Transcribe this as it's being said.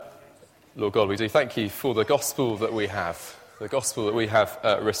Lord God, we do thank you for the gospel that we have,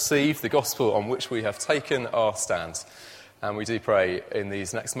 received, the gospel on which we have taken our stand. And we do pray in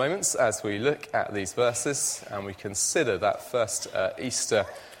these next moments as we look at these verses and we consider that first Easter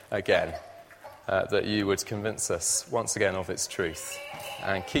again, that you would convince us once again of its truth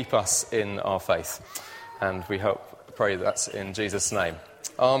and keep us in our faith. And we pray that in Jesus' name.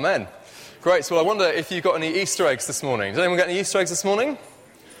 Amen. Great. Well, I wonder if you got any Easter eggs this morning. Did anyone get any Easter eggs this morning?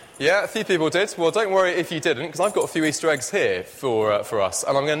 Yeah, a few people did. Well, don't worry if you didn't, because I've got a few Easter eggs here for us,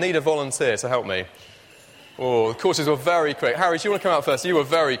 and I'm going to need a volunteer to help me. Oh, the courses were very quick. Harry, do you want to come out first? You were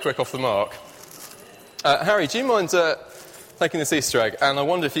very quick off the mark. Harry, do you mind taking this Easter egg? And I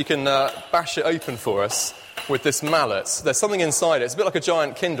wonder if you can bash it open for us with this mallet. There's something inside it. It's a bit like a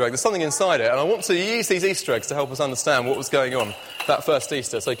giant Kinder egg. There's something inside it, and I want to use these Easter eggs to help us understand what was going on that first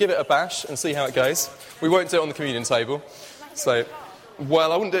Easter. So give it a bash and see how it goes. We won't do it on the communion table. So...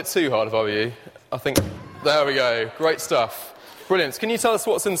 Well, I wouldn't do it too hard if I were you. I think, there we go, great stuff. Brilliant. Can you tell us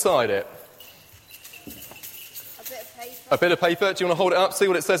what's inside it? A bit of paper. A bit of paper. Do you want to hold it up, see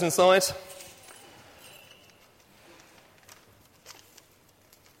what it says inside?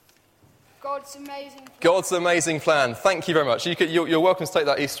 God's amazing plan. God's amazing plan. Thank you very much. You're welcome to take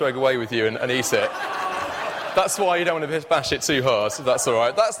that Easter egg away with you and eat it. That's why you don't want to bash it too hard. That's all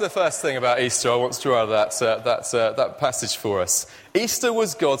right. That's the first thing about Easter I want to draw out of that passage for us. Easter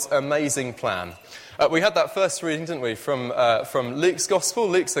was God's amazing plan. We had that first reading, didn't we, from Luke's Gospel,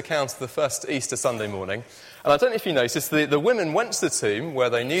 Luke's account of the first Easter Sunday morning. And I don't know if you noticed, the women went to the tomb where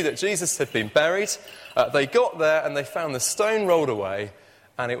they knew that Jesus had been buried. They got there and they found the stone rolled away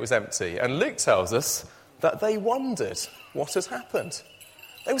and it was empty. And Luke tells us that they wondered what had happened.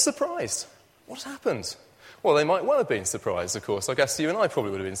 They were surprised. What had happened? Well, they might well have been surprised, of course. I guess you and I probably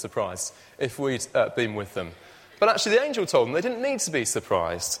would have been surprised if we'd been with them. But actually, the angel told them they didn't need to be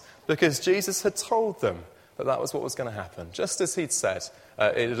surprised because Jesus had told them that was what was going to happen. Just as he'd said,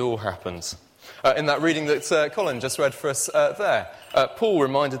 it had all happened. In that reading that Colin just read for us there, Paul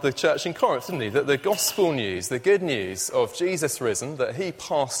reminded the church in Corinth, didn't he, that the gospel news, the good news of Jesus risen, that he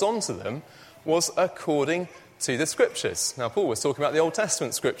passed on to them, was according to the Scriptures. Now, Paul was talking about the Old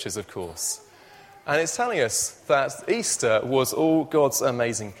Testament Scriptures, of course. And it's telling us that Easter was all God's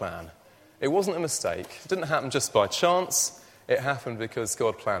amazing plan. It wasn't a mistake. It didn't happen just by chance. It happened because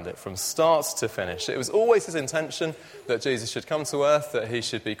God planned it from start to finish. It was always his intention that Jesus should come to earth, that he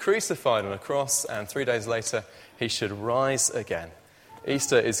should be crucified on a cross, and 3 days later he should rise again.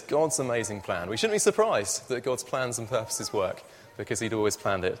 Easter is God's amazing plan. We shouldn't be surprised that God's plans and purposes work, because he'd always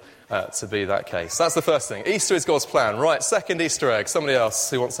planned it to be that case. That's the first thing. Easter is God's plan. Right, second Easter egg. Somebody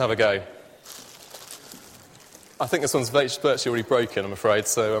else who wants to have a go. I think this one's virtually already broken, I'm afraid.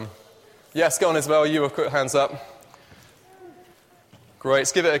 So, yes, go on, Isabel. You have got hands up. Great,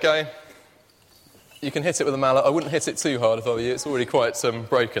 let's give it a go. You can hit it with a mallet. I wouldn't hit it too hard if I were you. It's already quite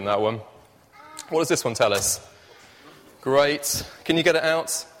broken, that one. What does this one tell us? Great. Can you get it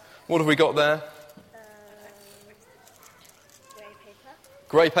out? What have we got there? Grey paper.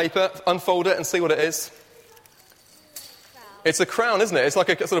 Grey paper. Unfold it and see what it is. It's a crown, isn't it? It's like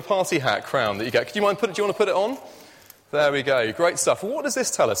a sort of party hat crown that you get. Do you want to put it on? There we go. Great stuff. Well, what does this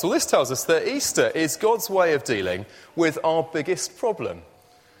tell us? Well, this tells us that Easter is God's way of dealing with our biggest problem.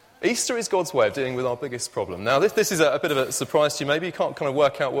 Easter is God's way of dealing with our biggest problem. Now, this is a bit of a surprise to you. Maybe you can't kind of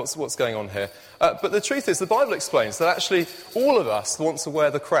work out what's going on here. But the truth is, the Bible explains that actually all of us want to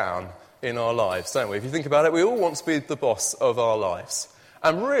wear the crown in our lives, don't we? If you think about it, we all want to be the boss of our lives.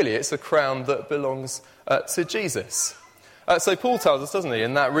 And really, it's a crown that belongs to Jesus. So Paul tells us, doesn't he,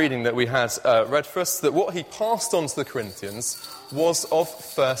 in that reading that we had read for us, that what he passed on to the Corinthians was of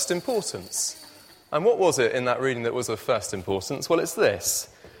first importance. And what was it in that reading that was of first importance? Well, it's this.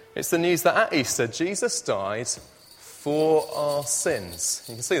 It's the news that at Easter, Jesus died for our sins.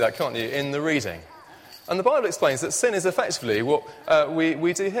 You can see that, can't you, in the reading. And the Bible explains that sin is effectively what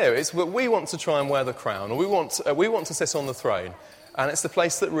we do here. It's what we want to try and wear the crown, or we want to sit on the throne. And it's the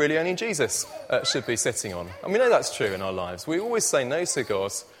place that really only Jesus should be sitting on. And we know that's true in our lives. We always say no to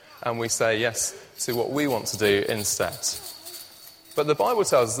God, and we say yes to what we want to do instead. But the Bible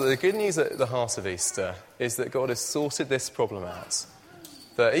tells us that the good news at the heart of Easter is that God has sorted this problem out.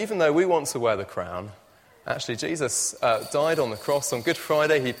 That even though we want to wear the crown, actually Jesus died on the cross on Good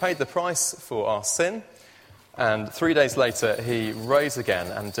Friday. He paid the price for our sin. And 3 days later, he rose again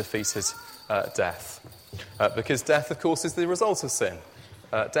and defeated death. Because death, of course, is the result of sin.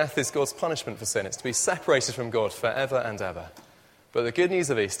 Death is God's punishment for sin. It's to be separated from God forever and ever. But the good news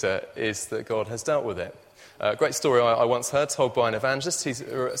of Easter is that God has dealt with it. A great story I once heard, told by an evangelist. He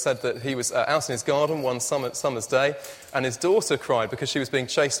said that he was out in his garden one summer's day, and his daughter cried because she was being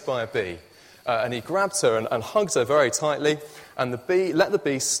chased by a bee. And he grabbed her and hugged her very tightly, and the bee let the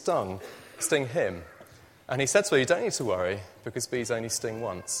bee sting him. And he said to her, you don't need to worry, because bees only sting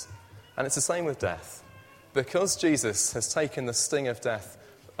once. And it's the same with death. Because Jesus has taken the sting of death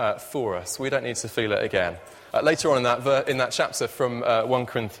for us, we don't need to feel it again. Later on in that chapter from 1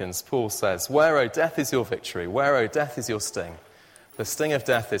 Corinthians, Paul says, where, O death, is your victory? Where, O death, is your sting? The sting of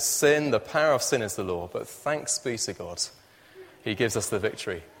death is sin, the power of sin is the law. But thanks be to God, he gives us the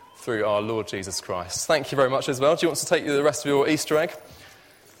victory through our Lord Jesus Christ. Thank you very much as well. Do you want to take the rest of your Easter egg?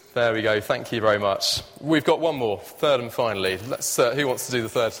 There we go. Thank you very much. We've got one more, third and finally. Let's. Who wants to do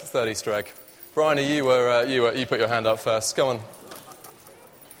the third Easter egg? Bryony, you put your hand up first. Go on.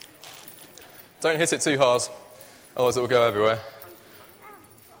 Don't hit it too hard, otherwise it will go everywhere.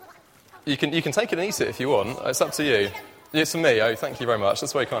 You can take it and eat it if you want. It's up to you. It's for me. Oh, thank you very much.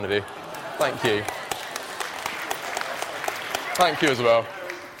 That's very kind of you. Thank you. Thank you as well.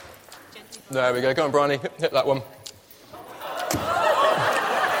 There we go. Go on, Bryony. Hit that one.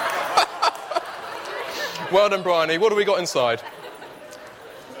 Well done, Bryony. What have we got inside?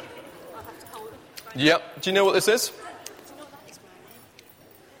 Yep. Do you know what this is?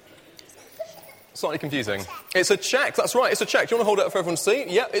 Slightly confusing. It's a cheque. That's right. It's a cheque. Do you want to hold it up for everyone to see?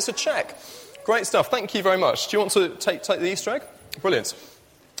 Yep, it's a cheque. Great stuff. Thank you very much. Do you want to take the Easter egg? Brilliant.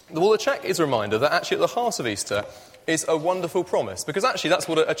 Well, the cheque is a reminder that actually at the heart of Easter is a wonderful promise. Because actually that's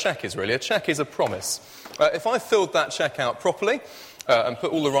what a cheque is really. A cheque is a promise. If I filled that cheque out properly and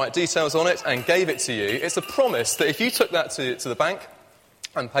put all the right details on it and gave it to you, it's a promise that if you took that to the bank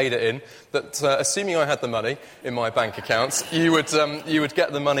and paid it in, that assuming I had the money in my bank account, you would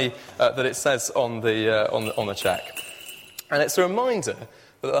get the money that it says on the cheque. And it's a reminder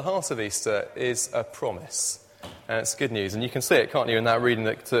that at the heart of Easter is a promise. And it's good news. And you can see it, can't you, in that reading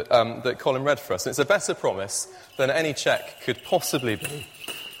that Colin read for us. And it's a better promise than any cheque could possibly be.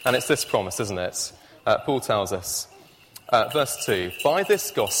 And it's this promise, isn't it? Paul tells us, verse 2, by this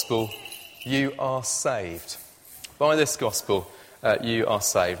gospel you are saved. By this gospel you are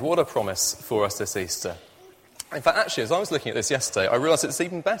saved. What a promise for us this Easter. In fact, actually, as I was looking at this yesterday, I realised it's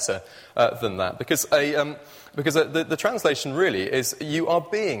even better than that. Because the translation really is you are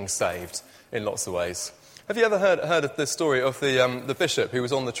being saved in lots of ways. Have you ever heard of the story of the bishop who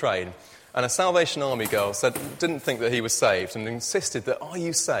was on the train and a Salvation Army girl didn't think that he was saved and insisted that, are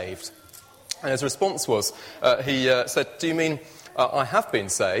you saved? And his response was, he said, do you mean I have been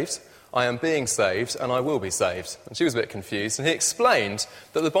saved, I am being saved, and I will be saved? And she was a bit confused. And he explained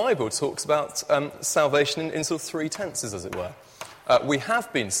that the Bible talks about salvation in sort of three tenses, as it were. We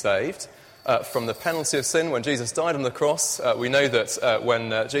have been saved from the penalty of sin when Jesus died on the cross. We know that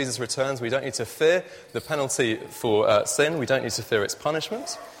when Jesus returns, we don't need to fear the penalty for sin. We don't need to fear its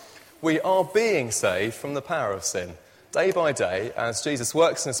punishment. We are being saved from the power of sin. Day by day, as Jesus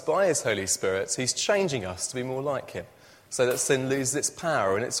works in us by his Holy Spirit, he's changing us to be more like him, so that sin loses its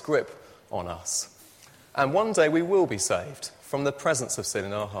power and its grip on us. And one day we will be saved from the presence of sin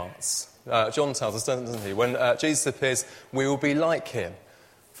in our hearts. John tells us, doesn't he, when Jesus appears, we will be like him,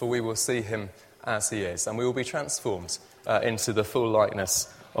 for we will see him as he is, and we will be transformed into the full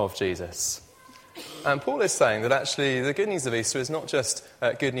likeness of Jesus. And Paul is saying that actually the good news of Easter is not just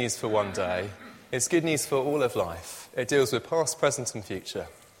good news for one day, it's good news for all of life. It deals with past, present and future.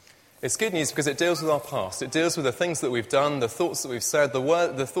 It's good news because it deals with our past. It deals with the things that we've done, the thoughts that we've said,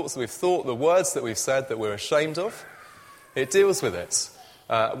 the thoughts that we've thought, the words that we've said that we're ashamed of. It deals with it.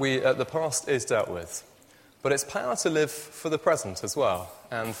 The past is dealt with. But it's power to live for the present as well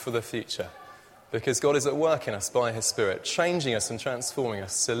and for the future. Because God is at work in us by his Spirit, changing us and transforming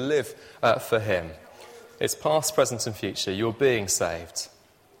us to live for him. It's past, present and future. You're being saved.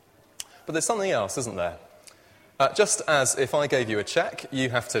 But there's something else, isn't there? Just as if I gave you a cheque, you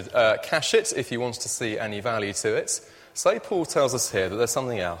have to cash it if you want to see any value to it. So Paul tells us here that there's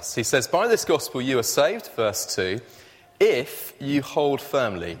something else. He says, by this gospel you are saved, verse 2, if you hold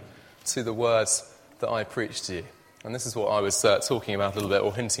firmly to the words that I preached to you. And this is what I was talking about a little bit,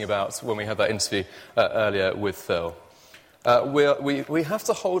 or hinting about when we had that interview earlier with Phil. We have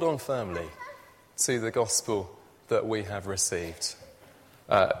to hold on firmly to the gospel that we have received.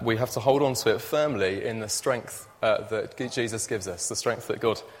 We have to hold on to it firmly in the strength that Jesus gives us, the strength that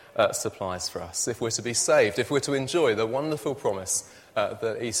God supplies for us. If we're to be saved, if we're to enjoy the wonderful promise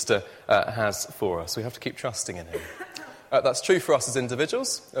that Easter has for us, we have to keep trusting in him. That's true for us as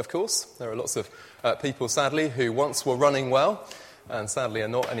individuals, of course. There are lots of people, sadly, who once were running well and sadly are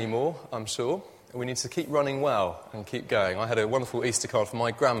not anymore, I'm sure. We need to keep running well and keep going. I had a wonderful Easter card from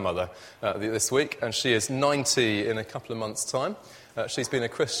my grandmother this week, and she is 90 in a couple of months' time. She's been a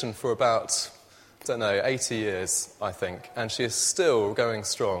Christian for about, 80 years, I think, and she is still going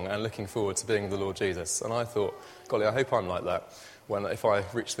strong and looking forward to being with the Lord Jesus. And I thought, golly, I hope I'm like that if I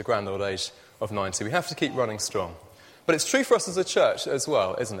reach the grand old age of 90. We have to keep running strong. But it's true for us as a church as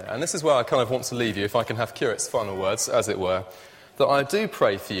well, isn't it? And this is where I kind of want to leave you, if I can have Kirit's final words, as it were, that I do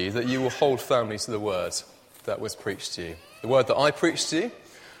pray for you that you will hold firmly to the word that was preached to you. The word that I preached to you,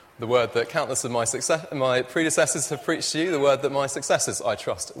 the word that countless of my predecessors have preached to you, the word that my successors, I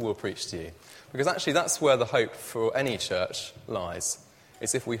trust, will preach to you. Because actually that's where the hope for any church lies.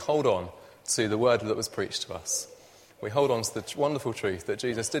 It's if we hold on to the word that was preached to us. We hold on to the wonderful truth that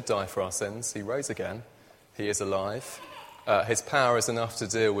Jesus did die for our sins, he rose again, he is alive. His power is enough to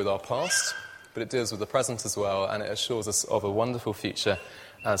deal with our past, but it deals with the present as well, and it assures us of a wonderful future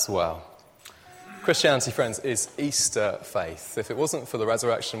as well. Christianity, friends, is Easter faith. If it wasn't for the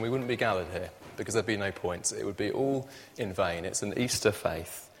resurrection, we wouldn't be gathered here, because there'd be no point. It would be all in vain. It's an Easter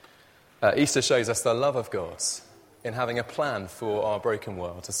faith. Easter shows us the love of God in having a plan for our broken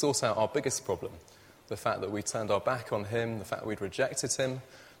world, to sort out our biggest problem, the fact that we turned our back on him, the fact that we'd rejected him,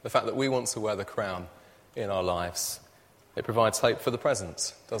 the fact that we want to wear the crown in our lives. It provides hope for the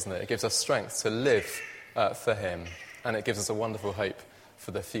present, doesn't it? It gives us strength to live for him, and it gives us a wonderful hope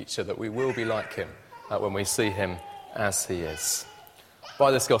for the future, that we will be like him when we see him as he is. By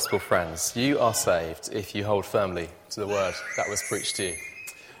this gospel, friends, you are saved if you hold firmly to the word that was preached to you.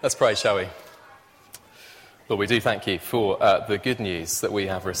 Let's pray, shall we? Lord, we do thank you for the good news that we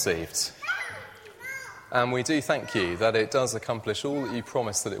have received. And we do thank you that it does accomplish all that you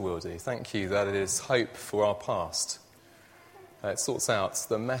promised that it will do. Thank you that it is hope for our past. It sorts out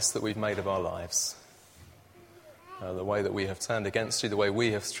the mess that we've made of our lives. The way that we have turned against you, the way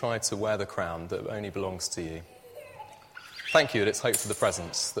we have tried to wear the crown that only belongs to you. Thank you that it's hope for the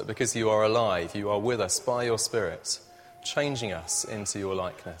present, that because you are alive, you are with us by your Spirit, changing us into your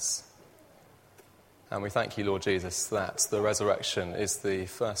likeness. And we thank you, Lord Jesus, that the resurrection is the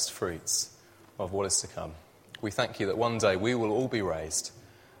first fruits of what is to come. We thank you that one day we will all be raised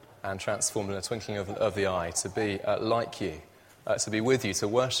and transformed in a twinkling of the eye to be like you, to be with you, to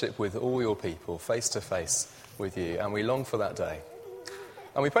worship with all your people, face to face with you. And we long for that day.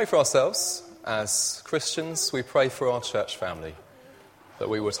 And we pray for ourselves as Christians. We pray for our church family, that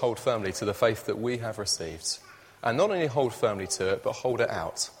we would hold firmly to the faith that we have received. And not only hold firmly to it, but hold it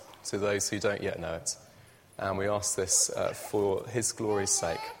out to those who don't yet know it. And we ask this for his glory's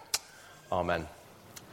sake. Amen.